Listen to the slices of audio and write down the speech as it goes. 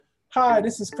Hi,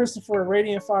 this is Christopher at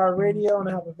Radiant Fire Radio, and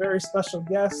I have a very special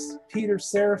guest, Peter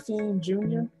Seraphine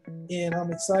Jr., and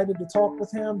I'm excited to talk with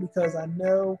him because I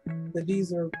know that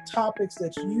these are topics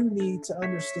that you need to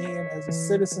understand as a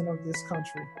citizen of this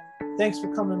country. Thanks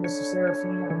for coming, Mr.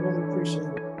 Seraphine. I really appreciate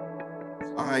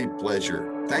it. My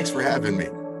pleasure. Thanks for having me.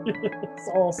 It's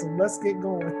awesome. Let's get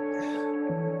going.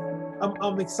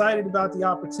 I'm excited about the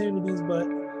opportunities, but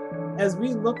as we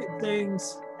look at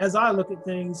things, as I look at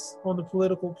things on the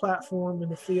political platform in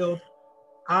the field,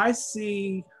 I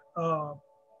see a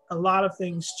lot of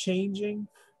things changing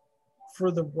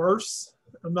for the worse.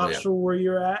 I'm not sure where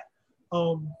you're at.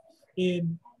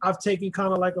 And I've taken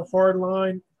kind of like a hard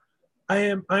line. I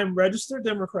am registered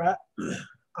Democrat.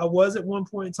 I was at one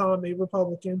point in time a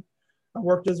Republican. I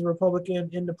worked as a Republican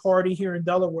in the party here in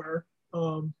Delaware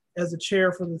as a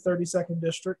chair for the 32nd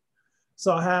district.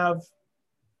 So I have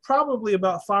probably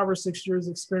about 5 or 6 years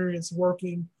experience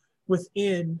working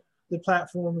within the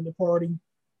platform and the party.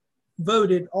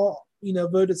 Voted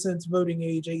since voting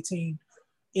age 18.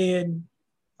 And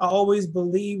I always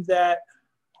believed that,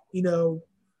 the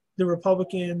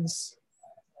Republicans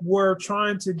were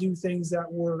trying to do things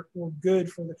that were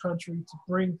good for the country to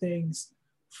bring things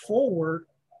forward.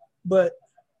 But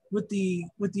with the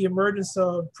emergence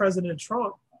of President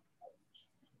Trump,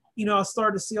 I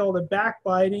started to see all the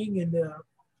backbiting and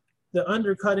the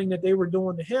undercutting that they were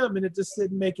doing to him, and it just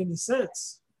didn't make any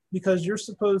sense because you're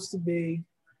supposed to be,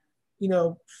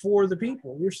 for the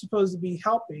people. You're supposed to be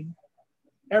helping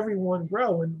everyone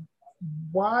grow. And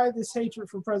why this hatred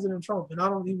for President Trump? And I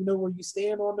don't even know where you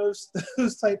stand on those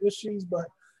type issues, but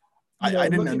I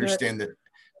didn't understand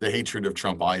the hatred of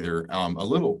Trump either. A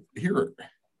little here.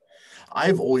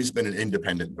 I've always been an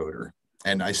independent voter.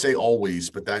 And I say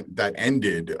always, but that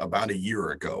ended about a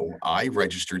year ago. I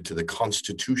registered to the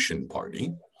Constitution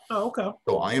Party. Oh, okay.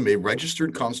 So I am a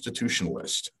registered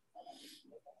constitutionalist.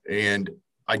 And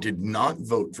I did not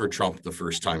vote for Trump the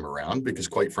first time around because,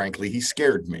 quite frankly, he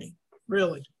scared me.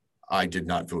 Really? I did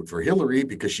not vote for Hillary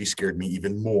because she scared me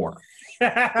even more.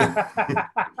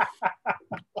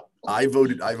 I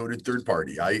voted third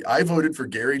party. I voted for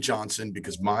Gary Johnson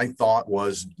because my thought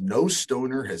was no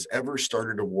stoner has ever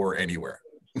started a war anywhere.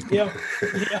 Yeah.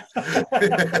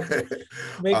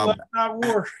 Make life not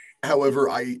war. However,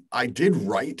 I did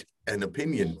write an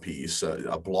opinion piece,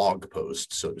 a blog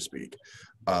post, so to speak,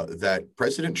 that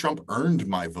President Trump earned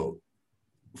my vote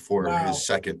for his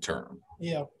second term.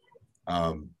 Yeah.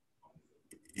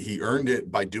 He earned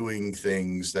it by doing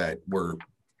things that were,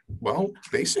 well,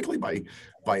 basically by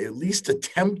at least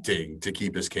attempting to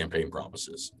keep his campaign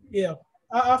promises. Yeah.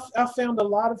 I found a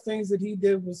lot of things that he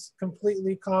did was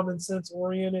completely common sense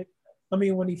oriented. I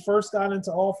mean, when he first got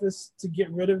into office to get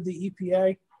rid of the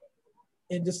EPA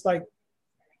and just like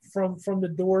from the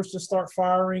doors to start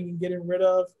firing and getting rid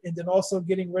of, and then also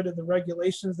getting rid of the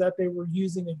regulations that they were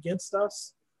using against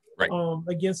us, right.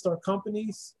 Against our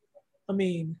companies. I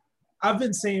mean, I've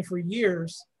been saying for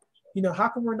years, how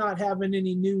come we're not having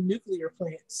any new nuclear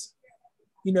plants?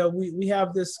 We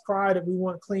have this cry that we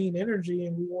want clean energy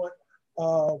and we want,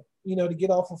 to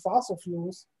get off of fossil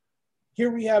fuels.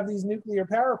 Here we have these nuclear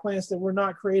power plants that we're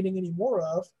not creating any more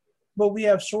of, but we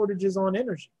have shortages on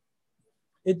energy.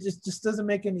 It just doesn't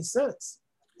make any sense.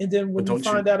 And then when you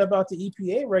find out about the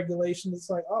EPA regulation, it's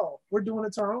like, oh, we're doing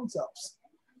it to our own selves.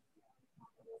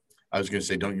 I was going to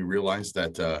say, don't you realize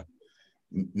that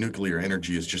nuclear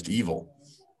energy is just evil?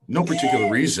 No particular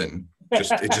reason,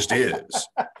 it just is.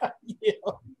 Yeah.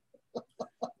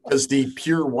 Because the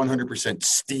pure 100%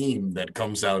 steam that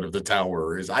comes out of the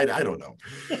tower is, I don't know.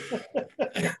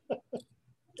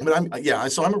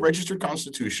 But so I'm a registered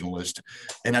constitutionalist,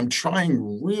 and I'm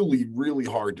trying really, really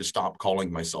hard to stop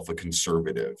calling myself a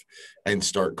conservative and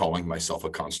start calling myself a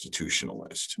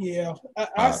constitutionalist. Yeah,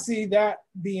 I see that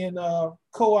being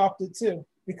co-opted too,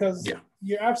 because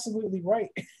you're absolutely right.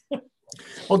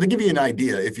 Well, to give you an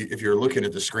idea, if you're looking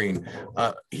at the screen,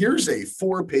 here's a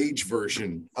 4-page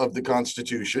version of the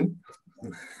Constitution.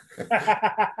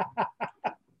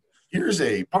 Here's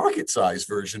a pocket-sized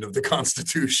version of the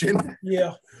Constitution.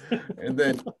 Yeah. And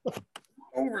then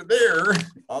over there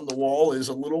on the wall is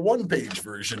a little 1-page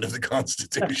version of the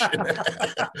Constitution.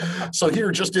 So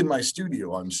here, just in my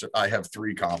studio, I have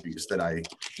 3 copies that I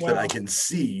can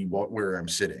see where I'm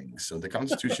sitting. So the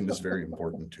Constitution is very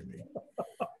important to me.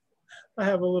 I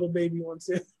have a little baby one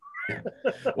too.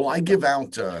 Well, I give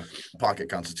out pocket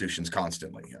constitutions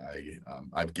constantly.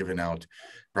 I've given out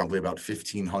probably about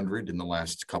 1,500 in the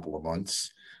last couple of months.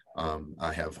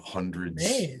 I have hundreds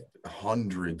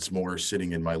more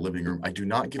sitting in my living room. I do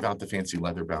not give out the fancy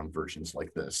leather-bound versions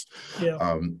like this.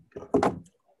 Yeah.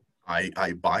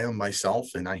 I buy them myself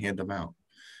and I hand them out.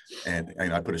 And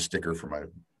I put a sticker for my,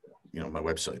 my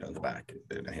website on the back,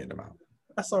 and I hand them out.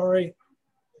 That's all right.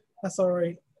 That's all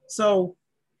right. So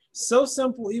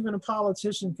simple, even a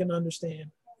politician can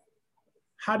understand.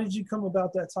 How did you come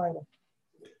about that title?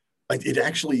 It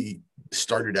actually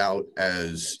started out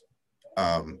as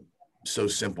so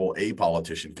simple a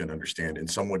politician can understand, and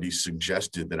somebody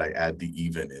suggested that I add the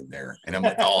even in there, and I'm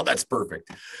like, oh, that's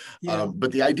perfect. Yeah.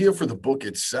 But the idea for the book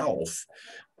itself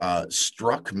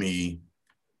struck me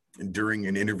during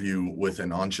an interview with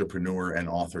an entrepreneur and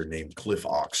author named Cliff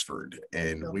Oxford,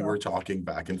 and we were talking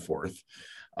back and forth.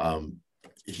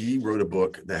 He wrote a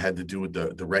book that had to do with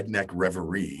the redneck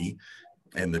reverie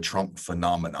and the Trump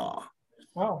phenomena.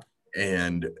 Wow.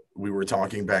 And we were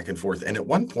talking back and forth. And at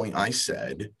one point I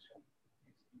said,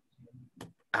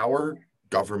 our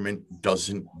government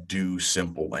doesn't do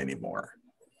simple anymore.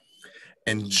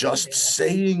 And just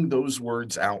saying those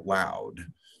words out loud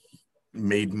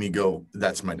made me go,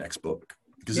 that's my next book.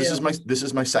 Because this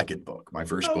is my second book. My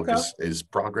first book is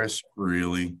Progress,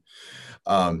 Really.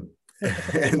 And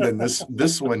then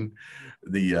this one,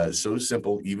 the so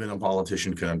simple even a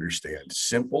politician can understand.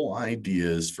 Simple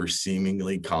ideas for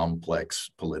seemingly complex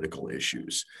political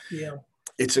issues. Yeah.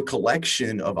 It's a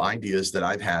collection of ideas that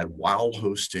I've had while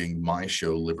hosting my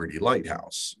show, Liberty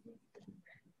Lighthouse.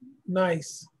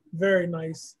 Nice. Very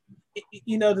nice.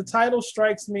 The title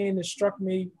strikes me, and it struck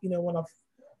me,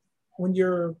 when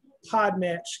your pod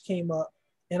match came up,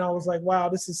 and I was like, wow,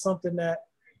 this is something that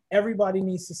everybody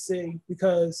needs to see,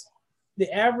 because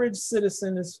the average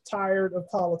citizen is tired of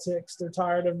politics. They're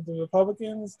tired of the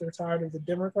Republicans. They're tired of the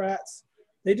Democrats.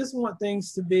 They just want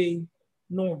things to be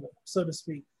normal, so to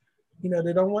speak.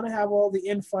 They don't want to have all the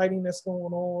infighting that's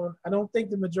going on. I don't think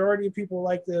the majority of people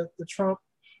like the Trump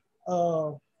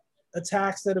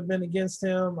attacks that have been against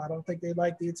him. I don't think they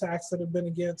like the attacks that have been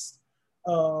against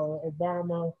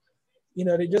Obama.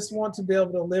 They just want to be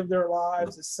able to live their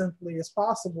lives as simply as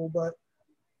possible. But,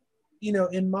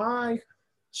 in my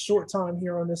short time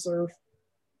here on this earth,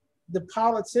 the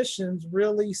politicians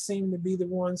really seem to be the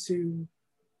ones who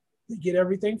get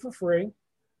everything for free.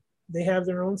 They have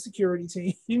their own security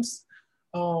teams.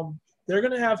 They're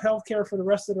going to have health care for the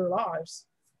rest of their lives,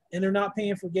 and they're not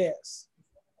paying for gas.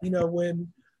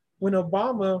 When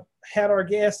Obama had our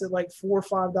gas at like $4 or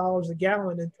 $5 a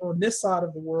gallon on this side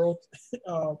of the world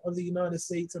of the United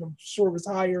States, and I'm sure it was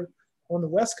higher on the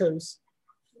West Coast,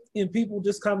 and people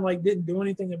just kind of like didn't do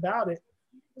anything about it.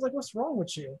 I was like, what's wrong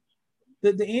with you?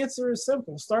 The answer is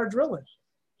simple. Start drilling.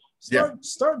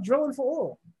 Start drilling for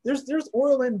oil. There's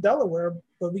oil in Delaware,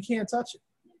 but we can't touch it.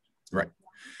 Right.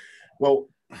 Well,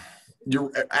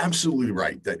 you're absolutely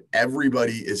right that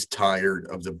everybody is tired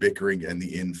of the bickering and the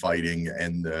infighting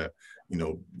and the,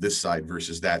 this side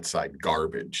versus that side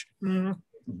garbage. Mm-hmm.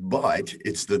 But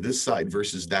it's the this side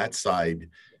versus that side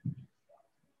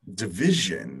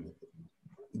division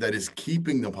that is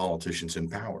keeping the politicians in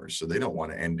power. So they don't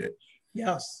want to end it.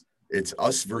 Yes. It's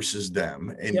us versus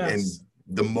them. And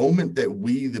the moment that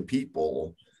we, the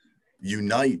people,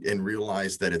 unite and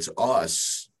realize that it's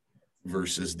us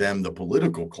versus them, the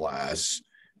political class,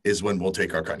 is when we'll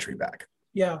take our country back.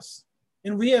 Yes.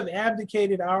 And we have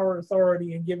abdicated our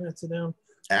authority and given it to them.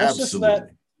 Absolutely. Let's just let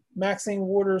Maxine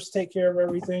Waters take care of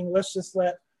everything. Let's just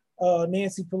let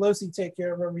Nancy Pelosi take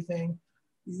care of everything.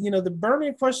 The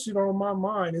burning question on my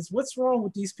mind is, what's wrong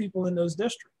with these people in those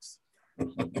districts?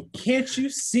 Can't you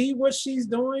see what she's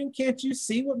doing? Can't you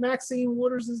see what Maxine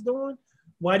Waters is doing?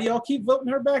 Why do y'all keep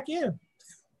voting her back in?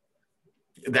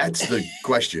 That's the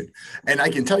question. And I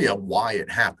can tell you why it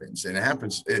happens. And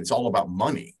it's all about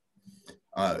money.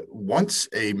 Once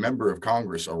a member of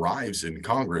Congress arrives in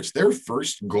Congress, their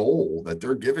first goal that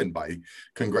they're given by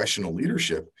congressional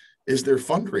leadership is their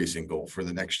fundraising goal for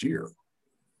the next year.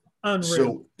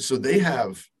 Unreal. So they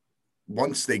have,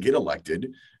 once they get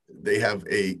elected, they have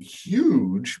a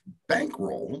huge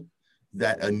bankroll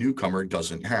that a newcomer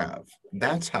doesn't have.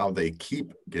 That's how they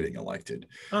keep getting elected.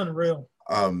 Unreal.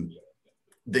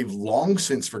 They've long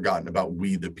since forgotten about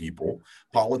we the people.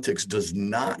 Politics does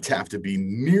not have to be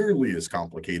nearly as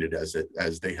complicated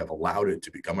as they have allowed it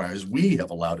to become, or as we have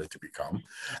allowed it to become.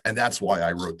 And that's why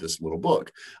I wrote this little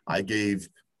book. I gave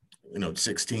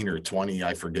 16 or 20,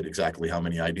 I forget exactly how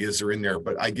many ideas are in there,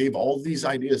 but I gave all these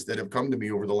ideas that have come to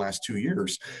me over the last 2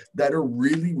 years that are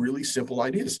really, really simple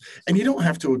ideas. And you don't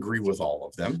have to agree with all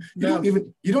of them. You don't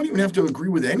even have to agree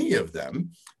with any of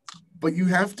them, but you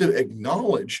have to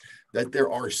acknowledge that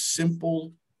there are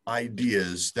simple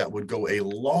ideas that would go a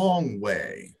long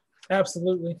way.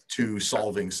 Absolutely. To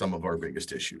solving some of our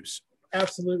biggest issues.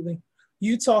 Absolutely.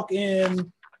 You talk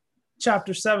in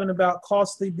chapter 7 about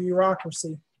costly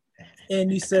bureaucracy.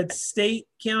 And you said state,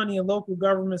 county, and local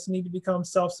governments need to become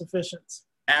self-sufficient.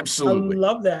 Absolutely. I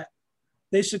love that.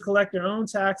 They should collect their own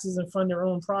taxes and fund their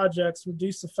own projects,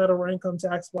 reduce the federal income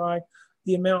tax by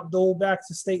the amount doled back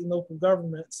to state and local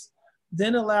governments,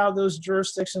 then allow those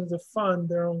jurisdictions to fund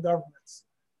their own governments.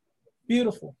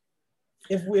 Beautiful.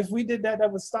 If we did that,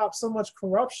 that would stop so much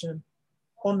corruption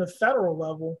on the federal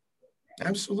level.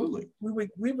 Absolutely.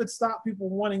 We would stop people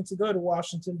wanting to go to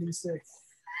Washington, D.C.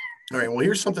 All right. Well,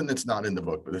 here's something that's not in the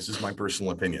book, but this is my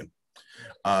personal opinion.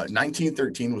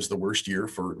 1913 was the worst year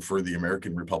for the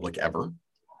American Republic ever.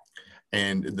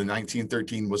 And the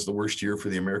 1913 was the worst year for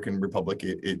the American Republic.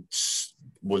 It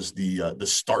was the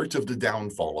start of the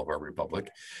downfall of our republic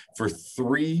for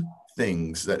three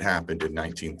things that happened in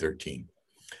 1913.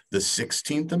 The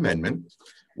 16th Amendment,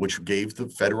 which gave the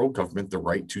federal government the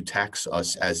right to tax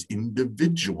us as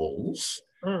individuals.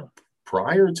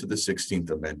 Prior to the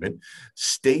 16th Amendment,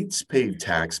 states paid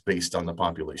tax based on the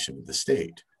population of the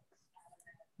state.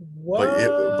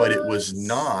 But it was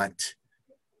not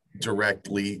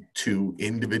directly to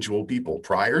individual people.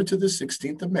 Prior to the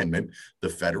 16th Amendment, the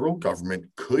federal government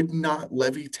could not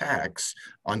levy tax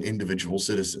on individual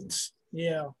citizens.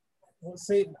 Yeah. Well,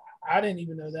 see, I didn't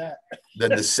even know that.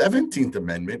 Then the 17th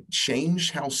Amendment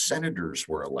changed how senators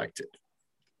were elected.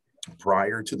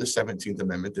 Prior to the 17th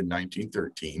Amendment in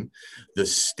 1913, the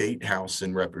state house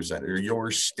and representative,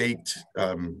 your state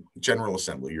general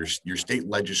assembly, your state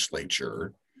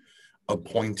legislature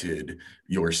appointed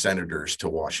your senators to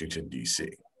Washington,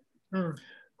 D.C.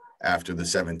 After the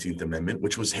 17th Amendment,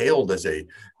 which was hailed as a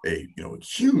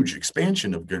huge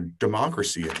expansion of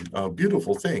democracy and a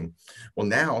beautiful thing. Well,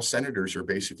 now senators are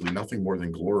basically nothing more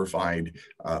than glorified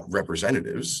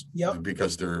representatives. Yep.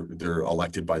 Because they're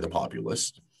elected by the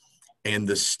populace. And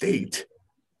the state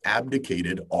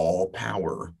abdicated all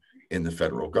power in the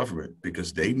federal government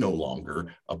because they no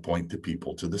longer appoint the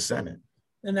people to the Senate.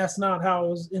 And that's not how it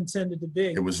was intended to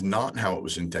be. It was not how it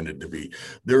was intended to be.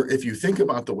 There, if you think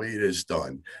about the way it is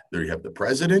done, there you have the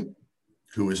president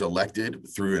who is elected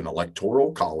through an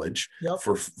electoral college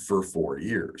for 4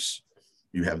 years.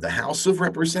 You have the House of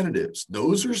Representatives.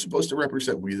 Those are supposed to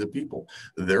represent we the people.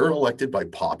 They're elected by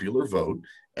popular vote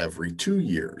every 2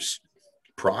 years.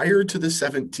 Prior to the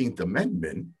 17th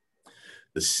Amendment,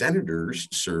 the senators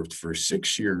served for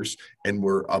 6 years and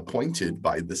were appointed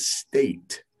by the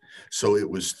state. So it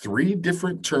was 3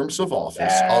 different terms of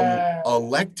office,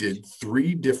 elected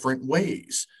 3 different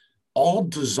ways, all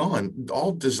designed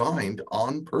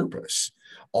on purpose,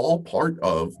 all part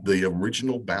of the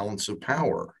original balance of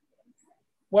power.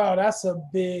 Wow, that's a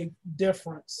big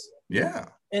difference. Yeah.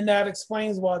 And that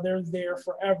explains why they're there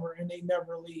forever and they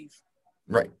never leave.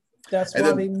 Right. That's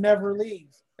why they never leave.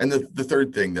 And the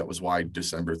third thing that was why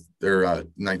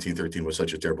 1913 was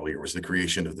such a terrible year was the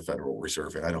creation of the Federal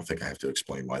Reserve. And I don't think I have to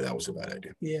explain why that was a bad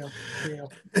idea. Yeah.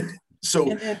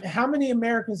 So, and how many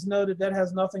Americans know that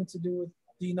has nothing to do with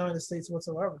the United States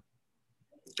whatsoever?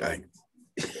 I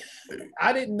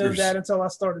didn't know that until I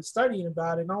started studying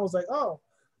about it. And I was like, oh,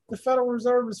 the Federal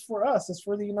Reserve is for us. It's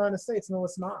for the United States. No,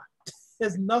 it's not. It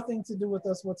has nothing to do with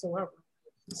us whatsoever.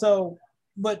 So,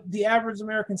 but the average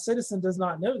American citizen does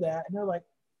not know that. And they're like,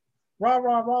 rah,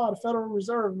 rah, rah, the Federal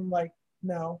Reserve. And I'm like,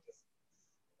 no,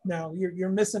 you're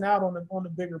missing out on the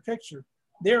bigger picture.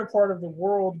 They're part of the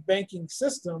world banking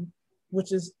system,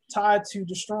 which is tied to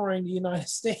destroying the United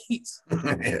States.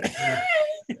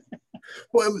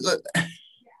 Well,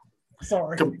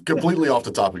 sorry. Completely off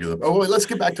the topic of the. Oh, wait, let's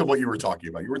get back to what you were talking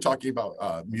about. You were talking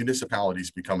about municipalities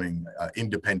becoming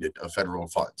independent of federal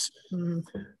funds.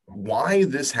 Why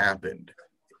this happened,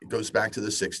 it goes back to the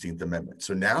 16th Amendment.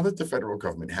 So now that the federal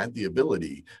government had the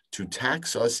ability to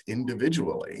tax us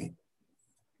individually,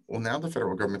 well, now the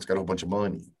federal government's got a whole bunch of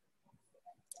money.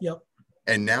 Yep.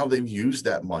 And now they've used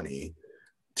that money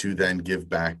to then give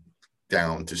back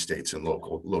down to states and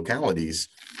localities.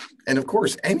 And of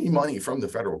course, any money from the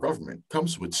federal government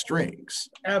comes with strings.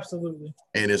 Absolutely.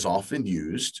 And is often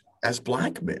used as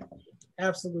blackmail.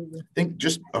 Absolutely.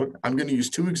 I'm going to use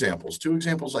 2 examples. 2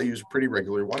 examples I use pretty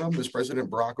regularly. One of them is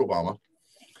President Barack Obama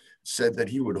said that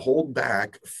he would hold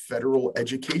back federal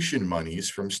education monies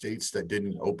from states that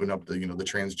didn't open up the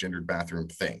transgendered bathroom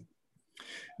thing.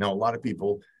 Now, a lot of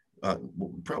people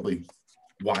probably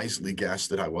wisely guessed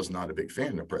that I was not a big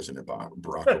fan of President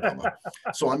Barack Obama.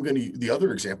 So the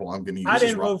other example I'm going to use. I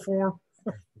didn't vote for him.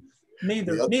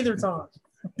 Neither time.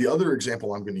 The other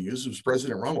example I'm going to use is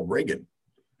President Ronald Reagan.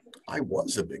 I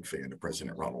was a big fan of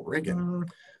President Ronald Reagan,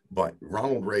 but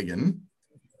Ronald Reagan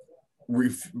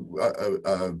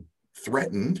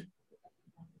threatened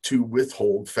to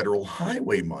withhold federal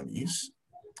highway monies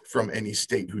from any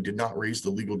state who did not raise the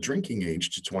legal drinking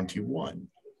age to 21.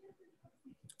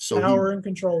 So power and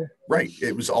control. Right.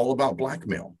 It was all about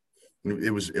blackmail.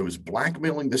 It was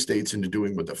blackmailing the states into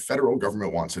doing what the federal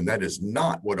government wants, and that is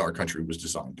not what our country was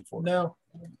designed for. No,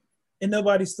 and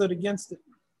nobody stood against it.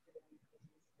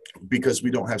 Because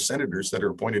we don't have senators that are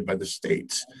appointed by the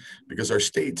states, because our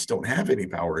states don't have any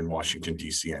power in Washington,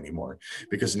 D.C. anymore.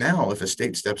 Because now if a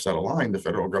state steps out of line, the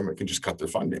federal government can just cut their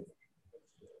funding.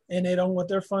 And they don't want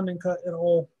their funding cut at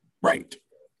all. Right.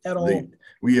 At all.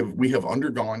 We have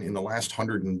undergone in the last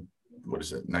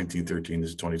 1913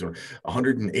 is 2020,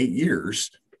 108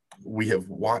 years, we have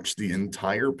watched the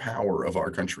entire power of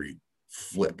our country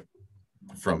flip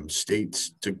from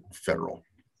states to federal.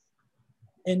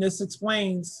 And this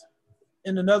explains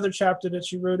in another chapter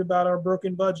that you wrote about our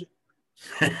broken budget.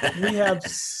 We have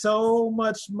so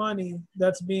much money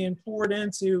that's being poured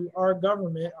into our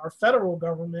government, our federal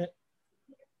government.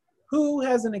 Who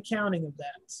has an accounting of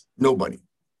that? Nobody.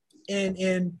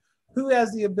 And who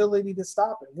has the ability to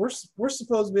stop it? We're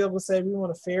supposed to be able to say we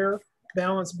want a fair,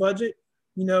 balanced budget.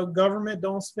 You know, government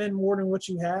don't spend more than what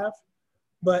you have.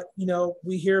 But, you know,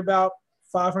 we hear about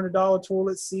 $500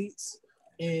 toilet seats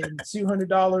and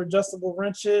 $200 adjustable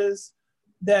wrenches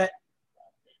that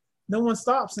no one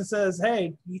stops and says,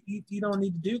 hey, you don't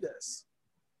need to do this.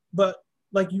 But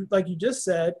like you just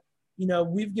said, you know,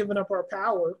 we've given up our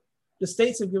power. The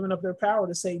states have given up their power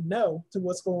to say no to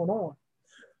what's going on.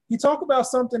 You talk about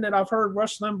something that I've heard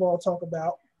Rush Limbaugh talk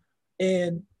about,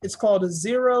 and it's called a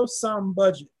zero-sum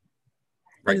budget.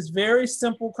 Right. It's a very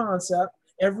simple concept.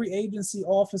 Every agency,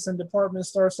 office, and department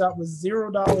starts out with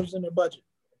 $0 in their budget.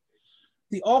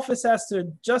 The office has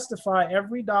to justify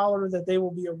every dollar that they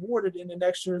will be awarded in the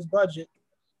next year's budget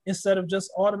instead of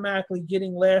just automatically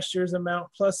getting last year's amount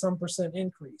plus some percent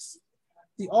increase.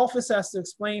 The office has to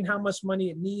explain how much money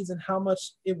it needs and how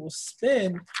much it will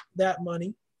spend that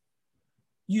money.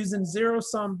 Using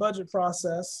zero-sum budget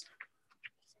process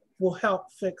will help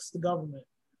fix the government.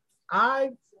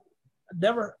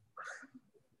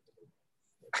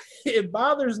 It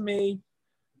bothers me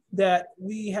that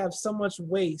we have so much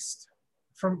waste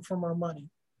from our money.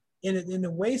 And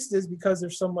the waste is because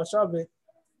there's so much of it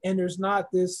and there's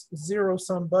not this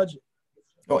zero-sum budget.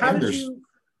 Oh,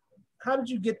 how did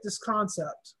you get this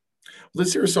concept? The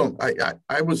zero-sum,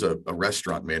 I was a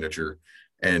restaurant manager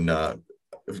and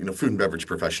food and beverage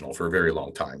professional for a very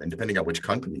long time. And depending on which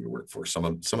company you work for, some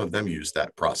of them use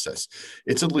that process.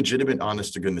 It's a legitimate,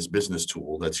 honest to goodness business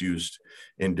tool that's used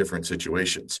in different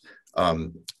situations.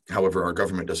 However, our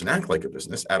government doesn't act like a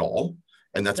business at all.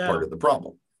 And that's part of the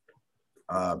problem.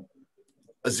 A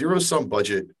zero-sum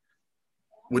budget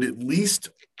would at least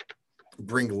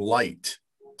bring light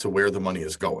to where the money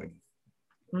is going.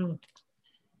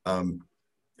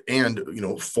 And,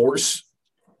 force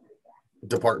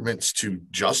departments to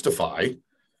justify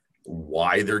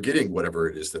why they're getting whatever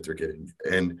it is that they're getting.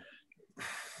 And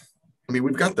I mean,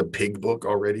 we've got the Pig Book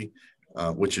already,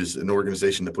 which is an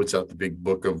organization that puts out the big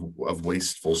book of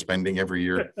wasteful spending every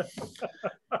year.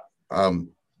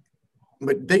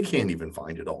 But they can't even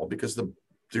find it all because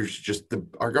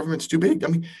our government's too big. I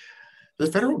mean,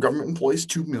 the federal government employs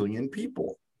 2 million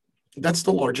people. That's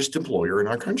the largest employer in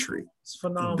our country. It's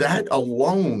phenomenal. That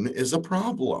alone is a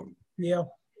problem. Yeah.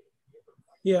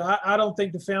 Yeah, I don't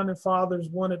think the founding fathers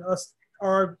wanted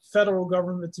our federal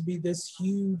government to be this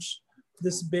huge,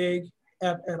 this big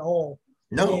at all.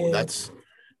 No, and that's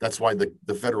why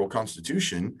the federal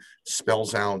Constitution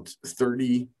spells out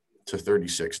 30 to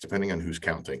 36, depending on who's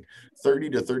counting,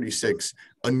 30 to 36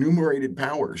 enumerated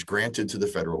powers granted to the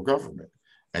federal government.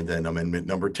 And then Amendment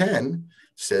number 10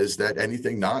 says that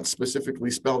anything not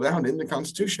specifically spelled out in the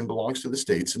Constitution belongs to the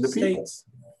states and the people.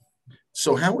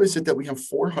 So how is it that we have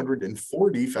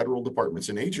 440 federal departments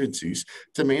and agencies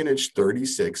to manage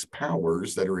 36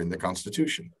 powers that are in the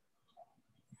Constitution?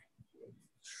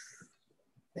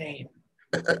 Damn.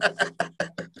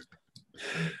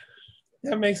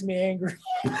 That makes me angry.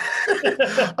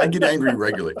 I get angry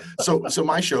regularly. So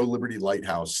my show, Liberty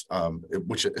Lighthouse,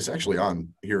 which is actually on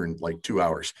here in like 2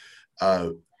 hours,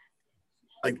 I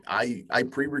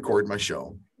pre-record my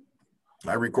show.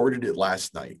 I recorded it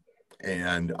last night,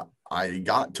 and I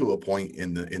got to a point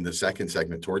in the second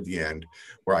segment toward the end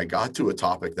where I got to a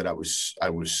topic that I was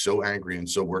so angry and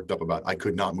so worked up about, I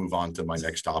could not move on to my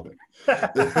next topic.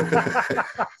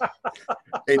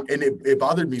 and it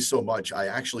bothered me so much, I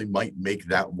actually might make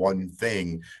that one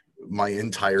thing my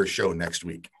entire show next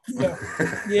week.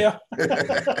 Yeah.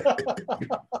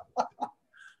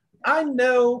 I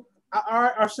know,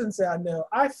 I shouldn't say I know,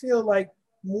 I feel like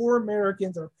more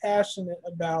Americans are passionate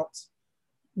about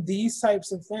these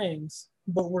types of things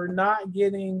but we're not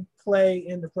getting play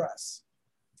in the press.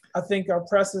 I think our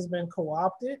press has been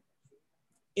co-opted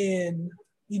in,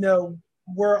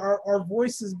 where our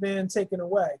voice has been taken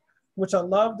away, which I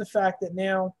love the fact that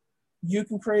now you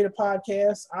can create a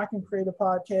podcast, I can create a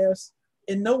podcast,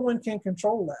 and no one can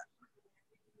control that.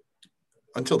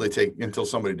 Until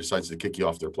somebody decides to kick you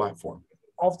off their platform.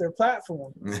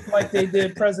 Like they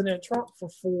did President Trump for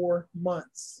 4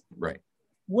 months. Right.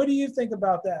 What do you think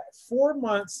about that? 4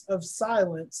 months of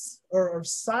silence or of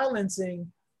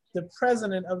silencing the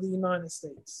president of the United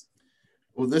States.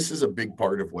 Well, this is a big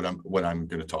part of what I'm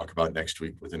going to talk about next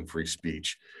week within free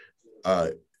speech.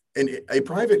 And a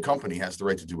private company has the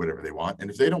right to do whatever they want. And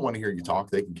if they don't want to hear you talk,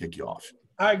 they can kick you off.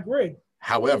 I agree.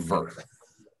 However,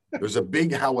 there's a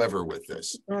big however with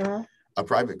this. Uh-huh. A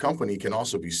private company can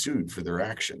also be sued for their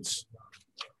actions.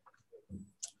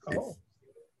 Oh.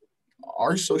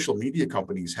 Our social media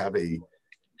companies have a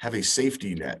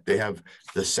safety net. They have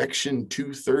the Section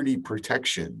 230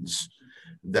 protections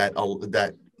that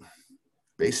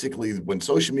basically, when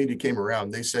social media came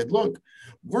around, they said, look,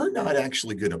 we're not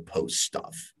actually going to post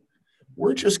stuff.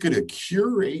 We're just going to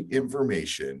curate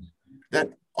information that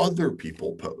other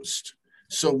people post.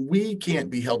 So we can't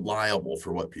be held liable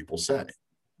for what people say.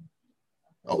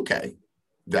 Okay,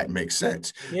 that makes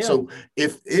sense. Yeah. So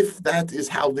if that is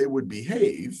how they would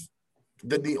behave,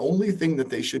 then the only thing that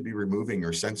they should be removing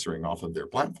or censoring off of their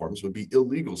platforms would be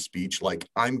illegal speech, like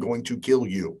 "I'm going to kill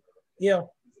you." Yeah.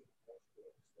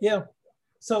 Yeah.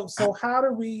 So how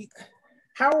are we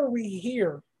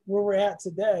here where we're at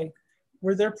today,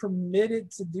 where they're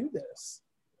permitted to do this?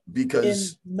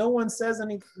 Because no one says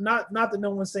not that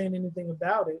no one's saying anything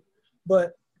about it,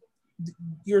 but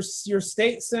your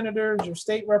state senators, your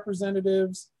state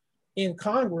representatives in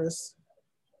Congress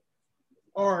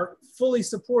are fully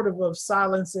supportive of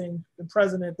silencing the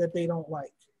president that they don't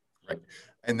like. Right.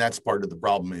 And that's part of the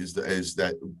problem is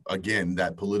that again,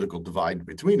 that political divide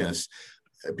between us.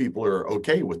 People are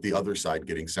okay with the other side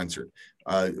getting censored.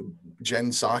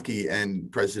 Jen Psaki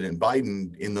and President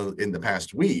Biden in the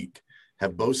past week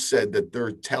have both said that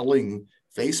they're telling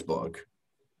Facebook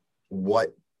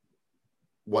what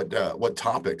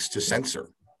topics to censor,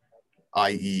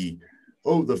 i.e.,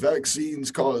 the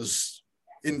vaccines cause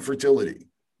infertility.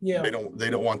 Yeah. They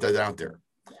don't want that out there.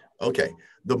 Okay.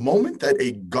 The moment that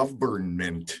a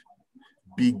government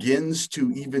begins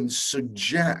to even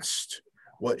suggest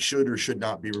what should or should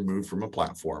not be removed from a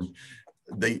platform,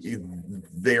 they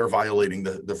are violating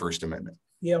the First Amendment.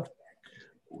 Yeah.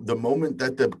 The moment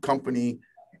that the company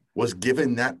was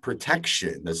given that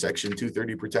protection, the Section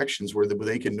 230 protections, where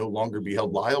they can no longer be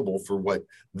held liable for what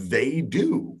they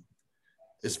do,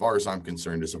 as far as I'm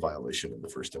concerned, is a violation of the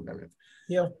First Amendment.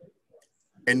 Yeah.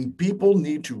 And people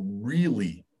need to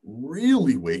really,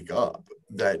 really wake up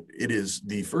that it is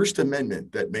the First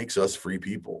Amendment that makes us free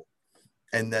people.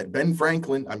 And that Ben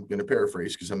Franklin, I'm going to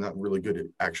paraphrase because I'm not really good at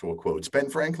actual quotes. Ben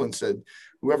Franklin said,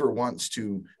 whoever wants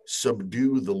to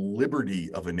subdue the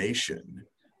liberty of a nation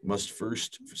must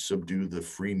first subdue the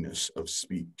freeness of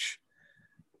speech.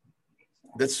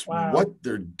 That's what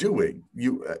they're doing.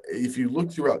 If you look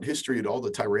throughout history at all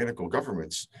the tyrannical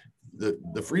governments,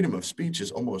 the freedom of speech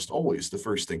is almost always the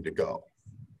first thing to go.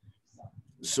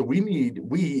 So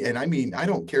I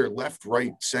don't care left,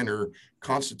 right, center,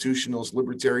 constitutionalist,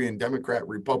 libertarian, Democrat,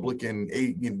 Republican,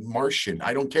 Martian,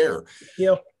 I don't care.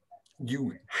 Yeah.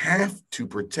 You have to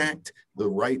protect the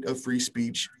right of free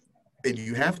speech, and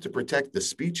you have to protect the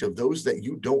speech of those that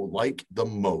you don't like the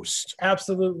most.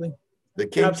 Absolutely. The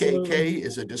KKK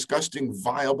is a disgusting,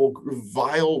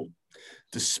 vile,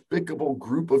 despicable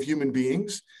group of human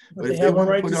beings. But if they have a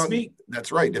right to speak.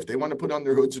 That's right. If they want to put on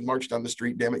their hoods and march down the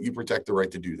street, damn it, you protect the right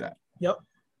to do that. Yep.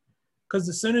 Because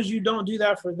as soon as you don't do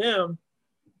that for them,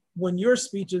 when your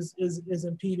speech is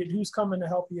impeded, who's coming to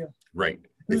help you? Right.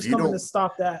 Who's coming to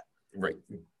stop that? Right.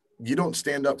 You don't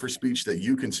stand up for speech that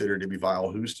you consider to be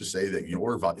vile. Who's to say that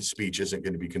your speech isn't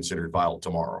going to be considered vile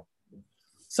tomorrow?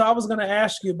 So I was going to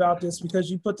ask you about this because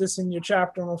you put this in your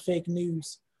chapter on fake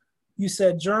news. You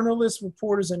said journalists,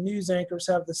 reporters, and news anchors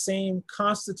have the same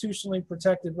constitutionally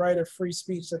protected right of free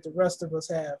speech that the rest of us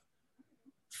have.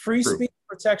 Free True. Speech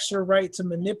protects your right to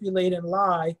manipulate and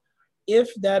lie if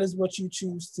that is what you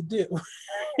choose to do.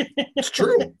 It's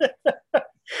true.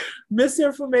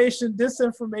 Misinformation,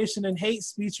 disinformation, and hate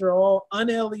speech are all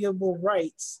unalienable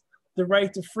rights. The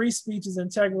right to free speech is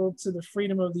integral to the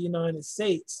freedom of the United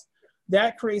States.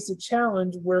 That creates a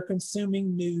challenge where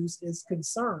consuming news is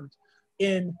concerned.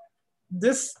 And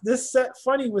this set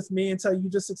funny with me until you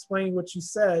just explained what you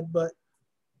said, but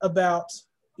about,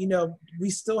 we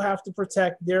still have to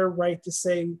protect their right to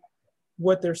say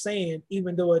what they're saying,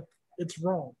 even though it's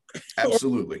wrong.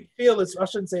 Absolutely. Feel it's, I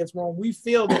shouldn't say it's wrong. We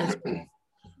feel that it's proof.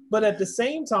 But at the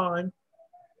same time,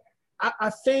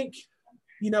 I think,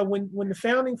 when the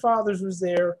founding fathers was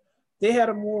there, they had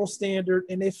a moral standard,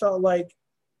 and they felt like,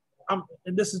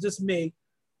 and this is just me,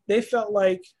 they felt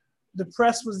like the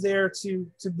press was there to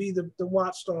be the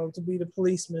watchdog, to be the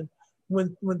policeman.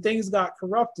 When things got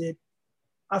corrupted,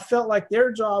 I felt like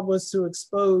their job was to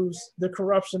expose the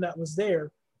corruption that was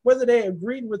there. Whether they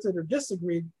agreed with it or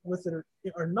disagreed with it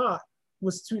or not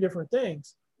was two different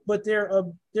things. But their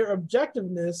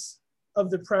objectiveness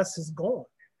of the press is gone.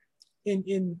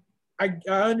 I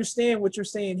understand what you're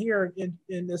saying here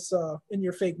in this in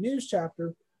your fake news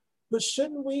chapter, but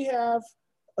shouldn't we have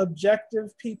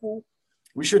objective people?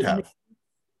 We should have.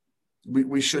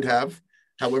 We should have.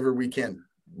 However, we can't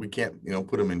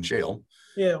put them in jail.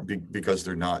 Yeah. Because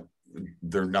they're not.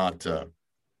 All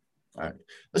right.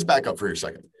 Let's back up for a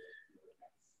second.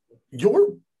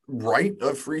 Your right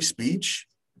of free speech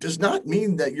does not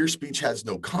mean that your speech has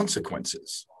no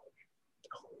consequences.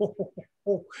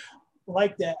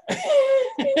 Like that.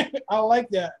 I like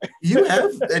that. You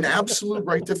have an absolute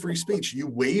right to free speech. You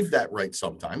waive that right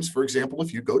sometimes. For example,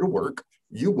 if you go to work,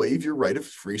 you waive your right of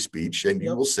free speech, and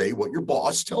you will say what your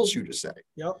boss tells you to say.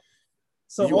 Yep.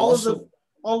 So all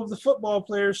of the football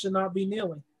players should not be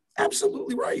kneeling.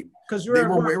 Absolutely right. Because they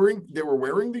were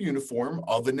wearing the uniform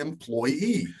of an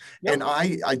employee. Yep. And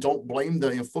I don't blame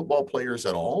the football players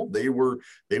at all. They were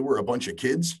a bunch of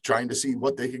kids trying to see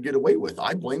what they could get away with.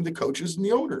 I blame the coaches and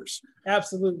the owners.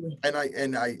 Absolutely. And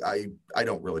I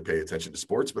don't really pay attention to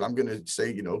sports, but I'm going to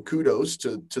say, kudos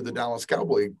to the Dallas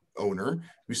Cowboy owner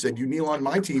who said, you kneel on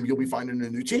my team, you'll be finding a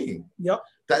new team. Yep.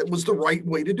 That was the right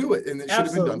way to do it. And it should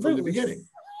have been done from the beginning.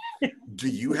 Do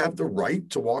you have the right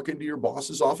to walk into your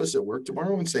boss's office at work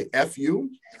tomorrow and say, F you?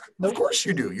 Nope. Of course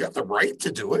you do. You have the right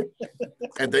to do it.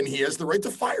 And then he has the right to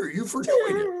fire you for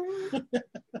doing it.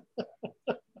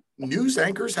 News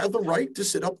anchors have the right to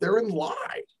sit up there and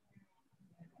lie,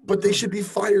 but they should be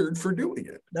fired for doing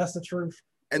it. That's the truth.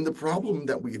 And the problem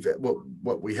that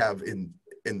what we have in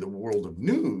the world of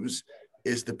news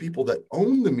is the people that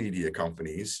own the media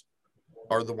companies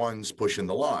are the ones pushing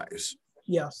the lies.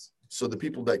 Yes. So the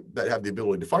people that have the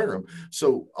ability to fire them.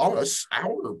 So our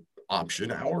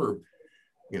option, our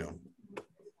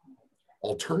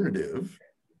alternative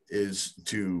is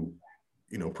to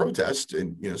protest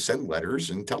and send letters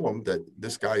and tell them that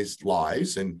this guy's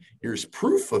lies and here's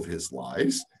proof of his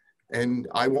lies, and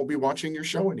I won't be watching your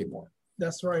show anymore.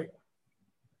 That's right.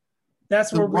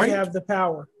 That's where we have the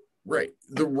power. Right.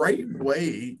 The right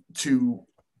way to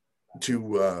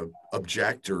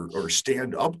object or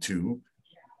stand up to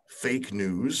fake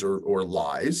news or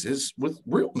lies is with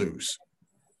real news.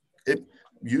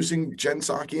 Using Jen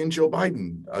Psaki and Joe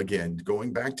Biden again,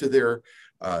 going back to their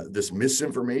this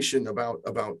misinformation about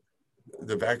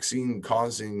the vaccine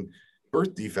causing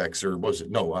birth defects, or was it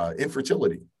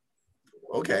infertility?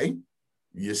 Okay,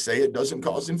 you say it doesn't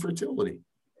cause infertility.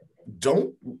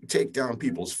 Don't take down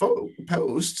people's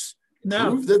posts. No.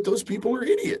 Prove that those people are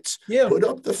idiots. Yeah. Put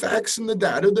up the facts and the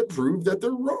data that prove that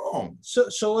they're wrong.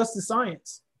 Show us the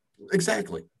science.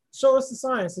 Exactly. Show us the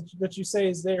science that you say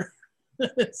is there.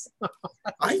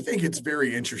 I think it's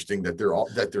very interesting that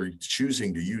they're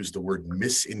choosing to use the word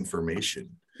misinformation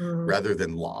rather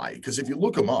than lie. Because if you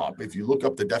look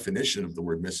up the definition of the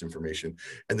word misinformation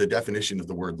and the definition of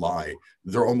the word lie,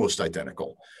 they're almost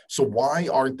identical. So why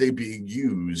aren't they being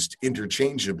used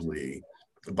interchangeably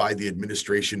by the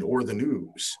administration or the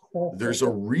news? There's a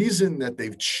reason that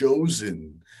they've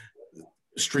chosen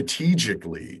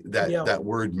strategically that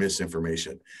word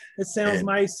misinformation. It sounds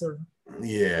nicer.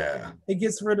 Yeah. It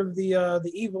gets rid of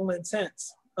the evil intent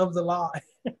of the lie.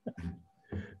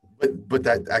 but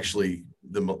that actually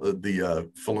the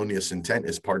felonious intent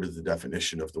is part of the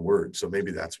definition of the word, so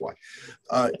maybe that's why.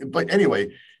 But anyway,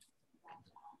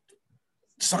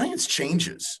 science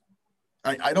changes.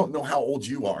 I don't know how old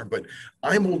you are, but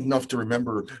I'm old enough to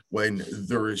remember when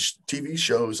there was TV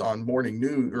shows on morning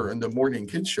news or in the morning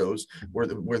kids shows where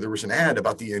there was an ad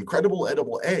about the incredible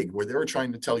edible egg, where they were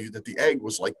trying to tell you that the egg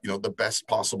was like, the best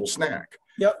possible snack.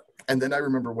 Yep. And then I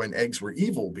remember when eggs were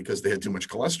evil because they had too much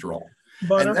cholesterol.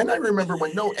 Butter. And then I remember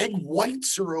when egg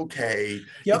whites are okay.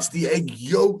 Yep. It's the egg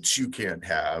yolks you can't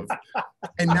have.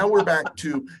 And now we're back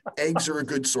to eggs are a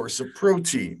good source of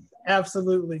protein.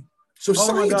 Absolutely. So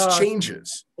science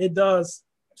changes. It does.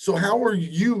 So how are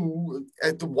you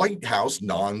at the White House,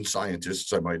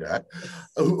 non-scientists, I might add,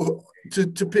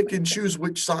 to pick and choose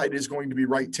which side is going to be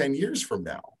right 10 years from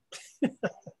now?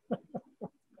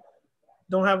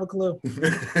 Don't have a clue.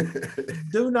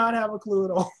 Do not have a clue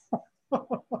at all.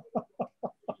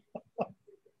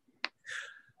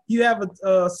 you have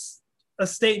a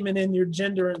statement in your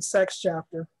gender and sex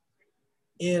chapter,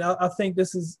 and I think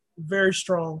this is very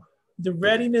strong. The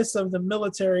readiness of the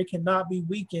military cannot be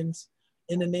weakened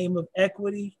in the name of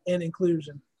equity and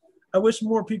inclusion. I wish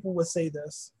more people would say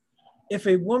this. If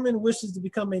a woman wishes to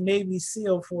become a Navy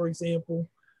SEAL, for example,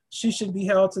 she should be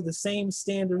held to the same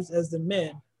standards as the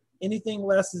men. Anything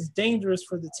less is dangerous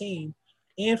for the team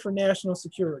and for national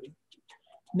security.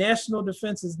 National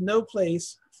defense is no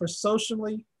place for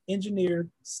socially engineered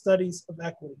studies of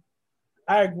equity.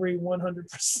 I agree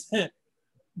 100%.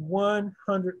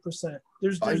 100%.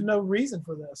 There's no reason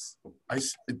for this.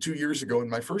 2 years ago in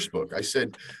my first book, I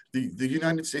said the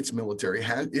United States military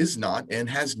is not and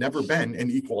has never been an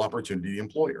equal opportunity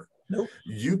employer. Nope.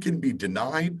 You can be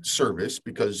denied service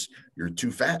because you're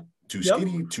too fat, too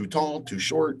skinny, too tall, too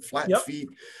short, flat feet.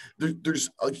 There's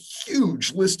a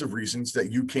huge list of reasons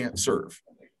that you can't serve.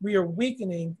 We are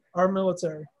weakening our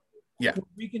military. Yeah. We're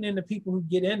weakening the people who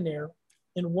get in there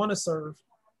and want to serve.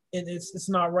 And it's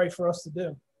not right for us to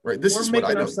do. Right. This We're is making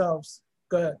what I don't. Ourselves.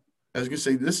 Go ahead. I was going to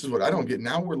say, this is what I don't get.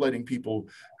 Now we're letting people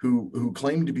who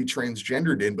claim to be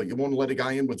transgendered in, but you won't let a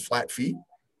guy in with flat feet.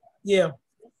 Yeah.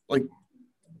 Like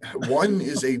one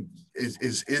is in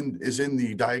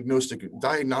the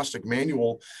diagnostic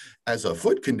manual as a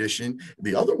foot condition.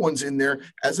 The other one's in there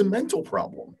as a mental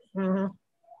problem. Mm-hmm.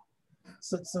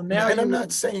 So now, and I'm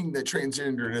not saying that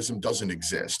transgenderism doesn't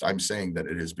exist. I'm saying that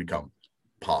it has become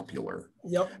popular.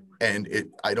 Yep. And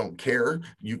I don't care.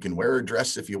 You can wear a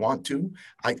dress if you want to.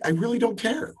 I really don't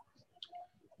care.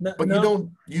 But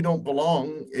you don't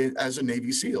belong as a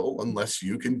Navy SEAL unless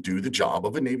you can do the job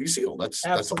of a Navy SEAL. That's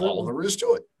all there is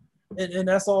to it. And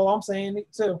that's all I'm saying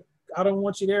too. I don't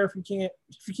want you there if you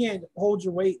can't hold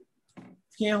your weight.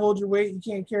 If you can't hold your weight, you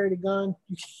can't carry the gun.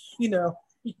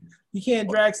 You can't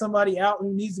drag somebody out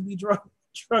who needs to be drug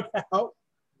out.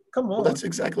 Come on. Well, that's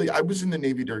exactly. I was in the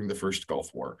Navy during the first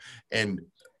Gulf War, and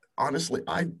honestly,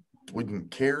 I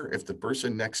wouldn't care if the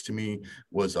person next to me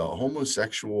was a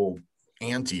homosexual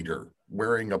anteater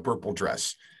wearing a purple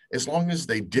dress, as long as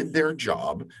they did their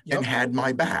job and had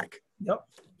my back. Yep.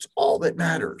 It's all that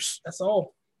matters. That's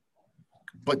all.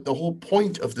 But the whole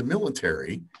point of the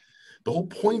military, the whole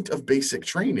point of basic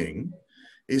training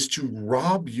is to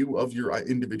rob you of your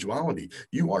individuality.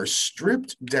 You are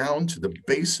stripped down to the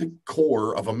basic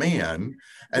core of a man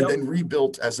and then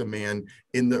rebuilt as a man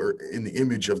in the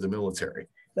image of the military.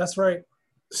 That's right.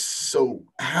 So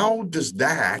how does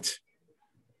that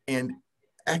and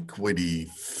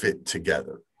equity fit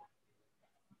together?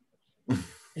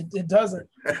 It doesn't.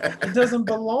 It doesn't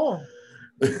belong.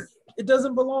 It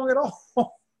doesn't belong at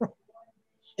all.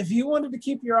 If you wanted to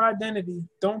keep your identity,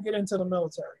 don't get into the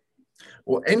military.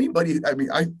 Well,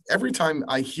 every time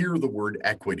I hear the word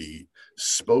equity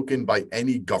spoken by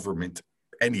any government,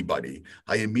 anybody,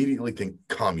 I immediately think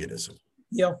communism.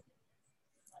 Yeah.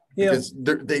 Because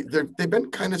they've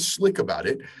been kind of slick about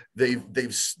it. They've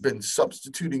been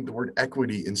substituting the word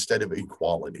equity instead of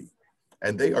equality.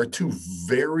 And they are two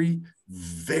very,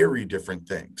 very different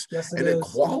things. Yes, and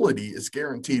equality is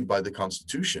guaranteed by the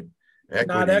Constitution.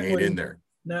 Equity ain't in there.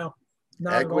 No,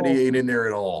 not equity ain't in there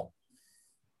at all.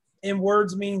 And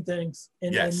words mean things.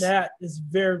 And that is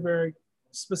very, very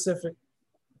specific.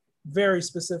 Very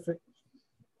specific.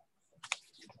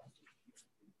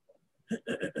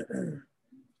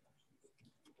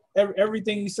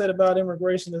 Everything you said about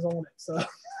immigration is on it. So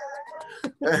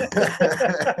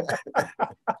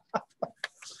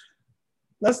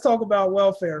let's talk about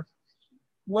welfare.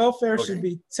 Welfare should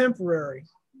be temporary.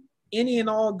 Any and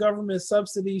all government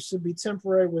subsidies should be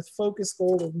temporary with focused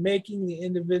goal of making the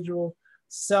individual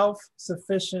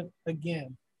self-sufficient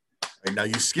again. And now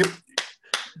you skipped.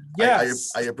 Yes.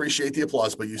 I appreciate the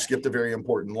applause, but you skipped a very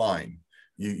important line.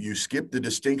 You skipped the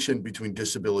distinction between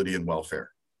disability and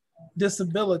welfare.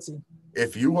 Disability.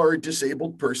 If you are a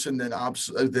disabled person,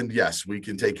 then yes, we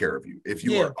can take care of you. If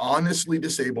you are honestly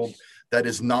disabled, that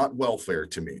is not welfare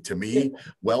to me. To me,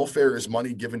 welfare is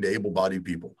money given to able-bodied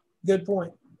people. Good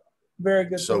point. Very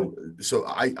good. So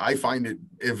I find it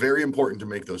very important to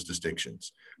make those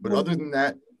distinctions. But other than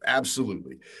that,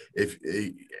 absolutely. If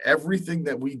everything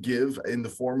that we give in the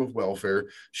form of welfare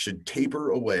should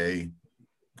taper away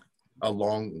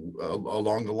along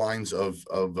the lines of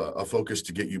a focus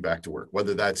to get you back to work,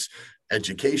 whether that's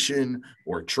education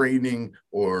or training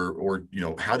or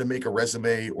how to make a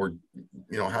resume or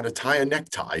how to tie a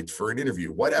necktie for an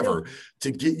interview, whatever,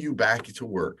 to get you back to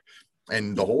work.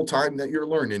 And the whole time that you're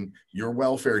learning, your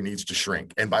welfare needs to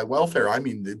shrink. And by welfare, I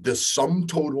mean the sum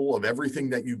total of everything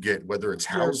that you get, whether it's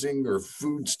housing or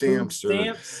food stamps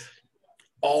or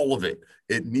all of it.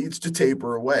 It needs to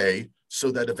taper away so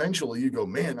that eventually you go,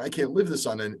 man, I can't live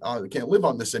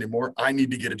on this anymore. I need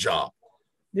to get a job.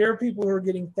 There are people who are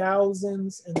getting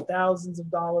thousands and thousands of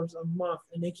dollars a month,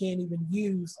 and they can't even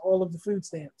use all of the food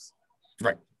stamps.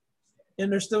 Right.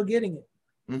 And they're still getting it.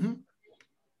 Mm-hmm.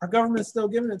 Our government's still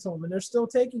giving it to them, and they're still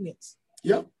taking it.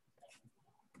 Yep.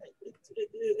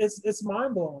 It's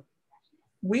mind blowing.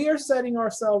 We are setting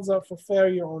ourselves up for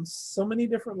failure on so many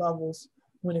different levels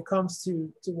when it comes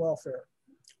to welfare.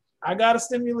 I got a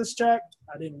stimulus check.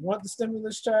 I didn't want the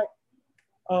stimulus check.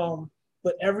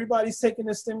 But everybody's taking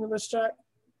a stimulus check,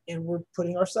 and we're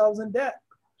putting ourselves in debt.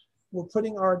 We're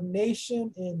putting our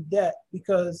nation in debt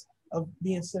because of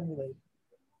being stimulated.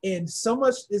 And so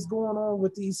much is going on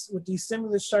with these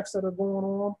stimulus checks that are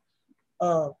going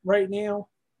on right now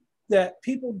that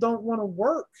people don't want to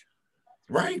work.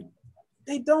 Right.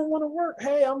 They don't want to work.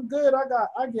 Hey, I'm good. I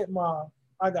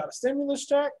got a stimulus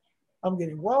check. I'm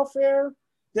getting welfare.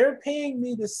 They're paying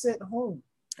me to sit home.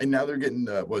 And now they're getting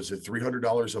was it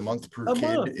 $300 a month per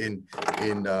kid in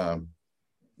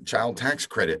child tax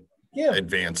credit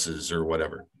advances or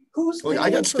whatever. Who's Look, I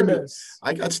got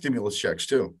stimulus checks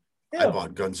too. Yeah. I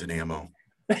bought guns and ammo.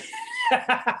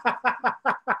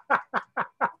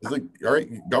 Like, all right,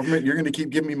 government, you're going to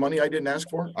keep giving me money I didn't ask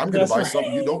for. I'm going to buy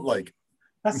something you don't like.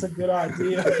 That's a good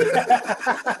idea.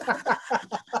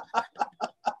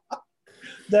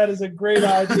 That is a great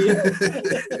idea.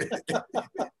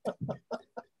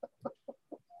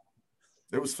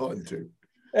 It was fun too.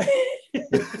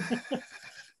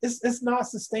 It's not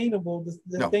sustainable,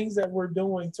 the things that we're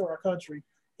doing to our country.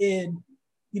 And,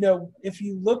 you know, if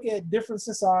you look at different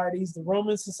societies, the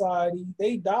Roman society,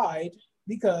 they died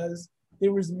because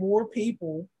there was more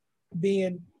people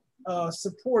being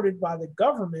supported by the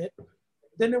government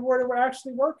than there were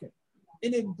actually working.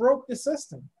 And it broke the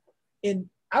system. And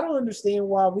I don't understand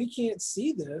why we can't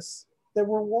see this, that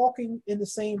we're walking in the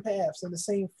same paths and the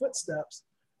same footsteps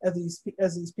as these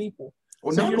people.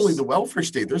 Well, so not only the welfare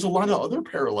state, there's a lot of other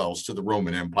parallels to the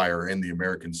Roman Empire and the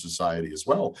American society as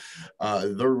well.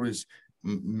 There was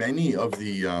many of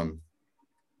the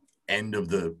end of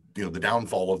the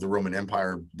downfall of the Roman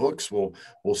Empire books will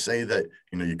say that,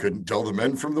 you know, you couldn't tell the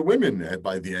men from the women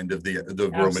by the end of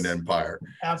the Roman Empire.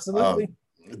 Absolutely.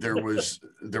 There was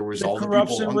the all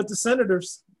corruption the people with the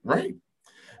senators. Right.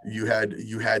 You had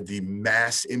the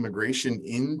mass immigration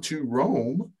into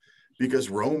Rome because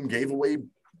Rome gave away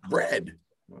bread.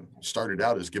 Started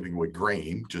out as giving away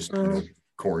grain, just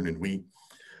corn and wheat.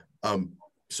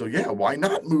 So yeah, why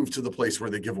not move to the place where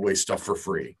they give away stuff for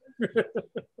free?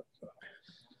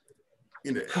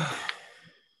 You know,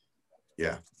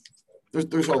 yeah.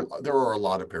 There are a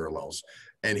lot of parallels,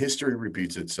 and history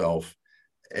repeats itself,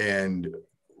 and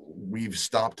we've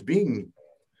stopped being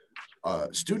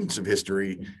students of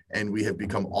history, and we have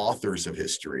become authors of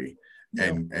history.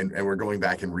 And we're going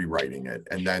back and rewriting it.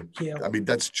 And that, I mean,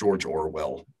 that's George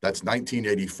Orwell. That's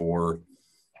 1984.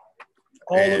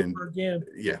 All over again.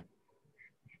 Yeah.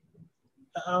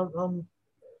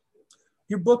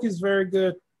 Your book is very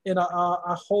good. And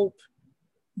I hope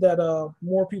that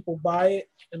more people buy it.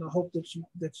 And I hope that you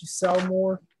sell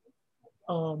more.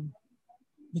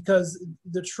 Because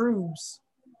the truths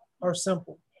are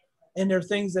simple. And they're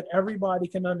things that everybody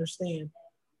can understand.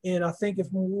 And I think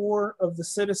if more of the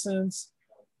citizens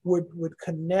would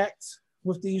connect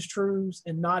with these truths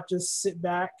and not just sit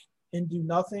back and do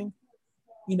nothing,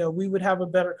 you know, we would have a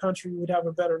better country, we would have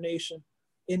a better nation.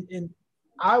 And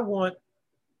I want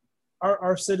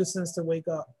our citizens to wake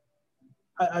up.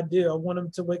 I do. I want them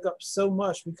to wake up so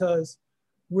much because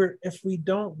if we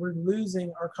don't, we're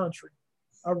losing our country.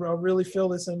 I really feel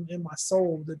this in my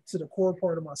soul, to the core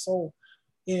part of my soul.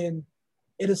 And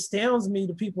it astounds me,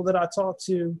 the people that I talk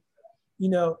to, you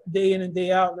know, day in and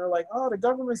day out, and they're like, oh, the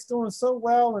government's doing so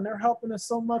well and they're helping us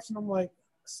so much. And I'm like,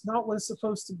 it's not what it's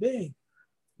supposed to be.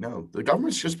 No, the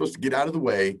government's just supposed to get out of the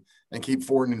way and keep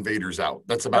foreign invaders out.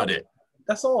 That's about it.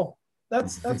 That's all.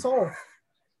 That's all.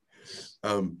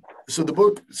 So the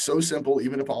book, so simple,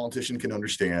 even a politician can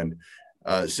understand.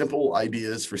 Simple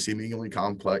ideas for seemingly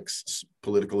complex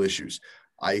political issues.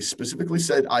 I specifically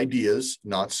said ideas,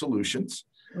 not solutions.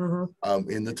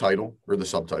 In the title or the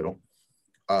subtitle.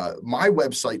 My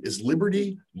website is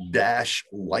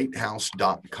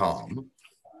liberty-lighthouse.com.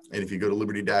 And if you go to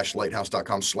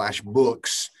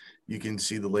liberty-lighthouse.com/books, you can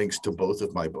see the links to both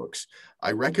of my books.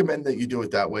 I recommend that you do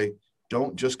it that way.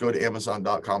 Don't just go to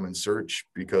amazon.com and search,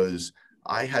 because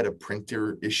I had a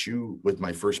printer issue with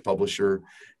my first publisher,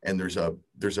 and there's a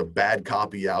bad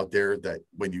copy out there that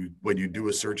when you do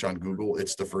a search on Google,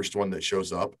 it's the first one that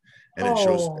shows up, and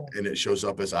it shows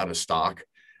up as out of stock.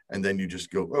 and then you just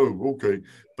go, oh, okay.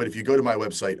 But if you go to my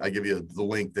website, I give you the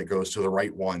link that goes to the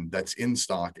right one that's in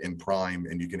stock in Prime,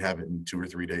 and you can have it in 2 or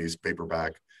 3 days,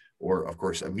 paperback, or of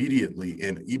course, immediately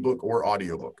in ebook or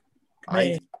audiobook.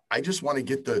 Man. I just want to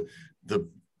get the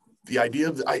idea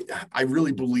of, I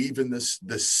really believe in this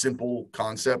simple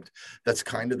concept. That's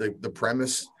kind of the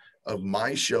premise of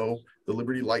my show, the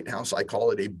Liberty Lighthouse. I call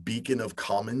it a beacon of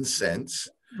common sense.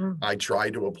 I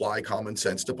try to apply common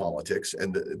sense to politics.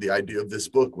 And the idea of this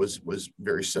book was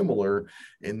very similar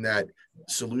in that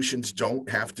solutions don't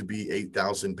have to be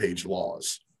 8,000 page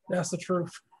laws. That's the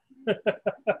truth.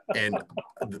 And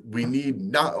we need,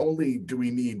 not only do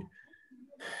we need,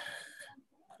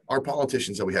 our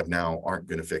politicians that we have now aren't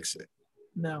going to fix it.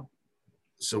 No.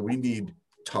 So we need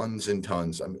tons and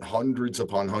tons, I mean, hundreds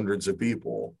upon hundreds of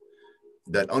people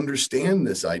that understand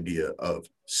this idea of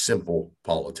simple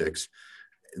politics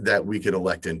that we could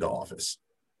elect into office.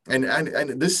 And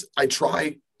this, I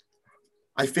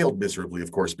failed miserably,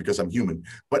 of course, because I'm human,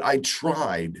 but I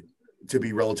tried to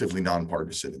be relatively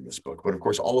nonpartisan in this book. But of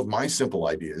course, all of my simple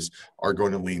ideas are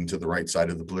going to lean to the right side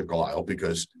of the political aisle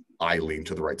because I lean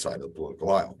to the right side of the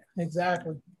political aisle.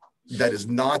 Exactly. That is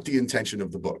not the intention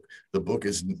of the book. The book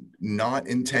is not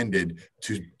intended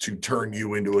to turn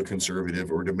you into a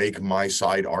conservative or to make my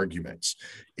side arguments.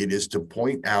 It is to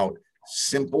point out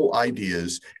simple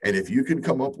ideas. And if you can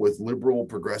come up with liberal,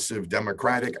 progressive,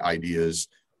 democratic ideas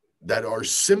that are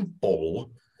simple,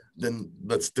 then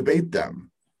let's debate them.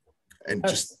 And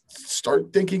just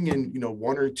start thinking in,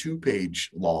 1 or 2 page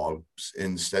laws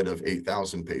instead of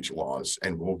 8,000 page laws,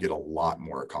 and we'll get a lot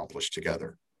more accomplished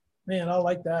together. Man, I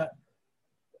like that.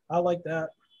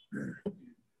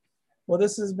 Well,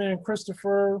 this has been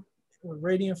Christopher with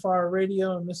Radiant Fire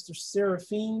Radio and Mr.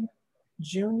 Serafine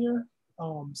Jr.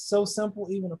 So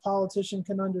simple, even a politician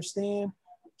can understand.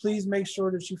 Please make sure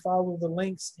that you follow the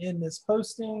links in this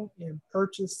posting and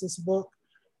purchase this book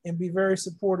and be very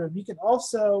supportive. You can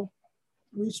also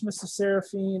reach Mr.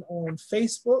 Serafine on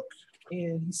Facebook,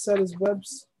 and he set his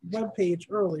webpage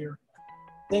earlier.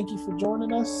 Thank you for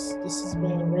joining us. This has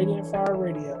been Radiant Fire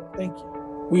Radio. Thank you.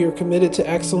 We are committed to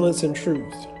excellence and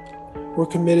truth. We're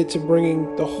committed to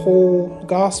bringing the whole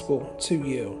gospel to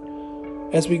you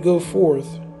as we go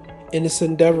forth in this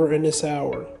endeavor in this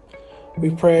hour.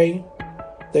 We pray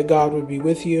that God would be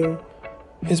with you,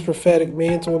 His prophetic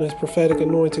mantle and His prophetic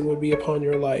anointing would be upon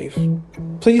your life.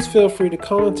 Please feel free to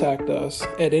contact us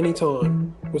at any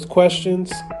time with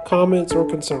questions, comments, or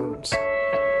concerns.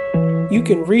 You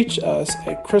can reach us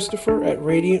at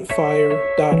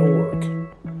christopher@radiantfire.org.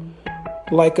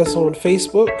 Like us on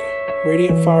Facebook,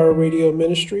 Radiant Fire Radio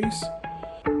Ministries,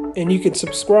 and you can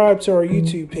subscribe to our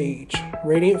YouTube page,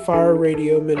 Radiant Fire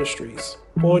Radio Ministries,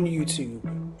 on YouTube.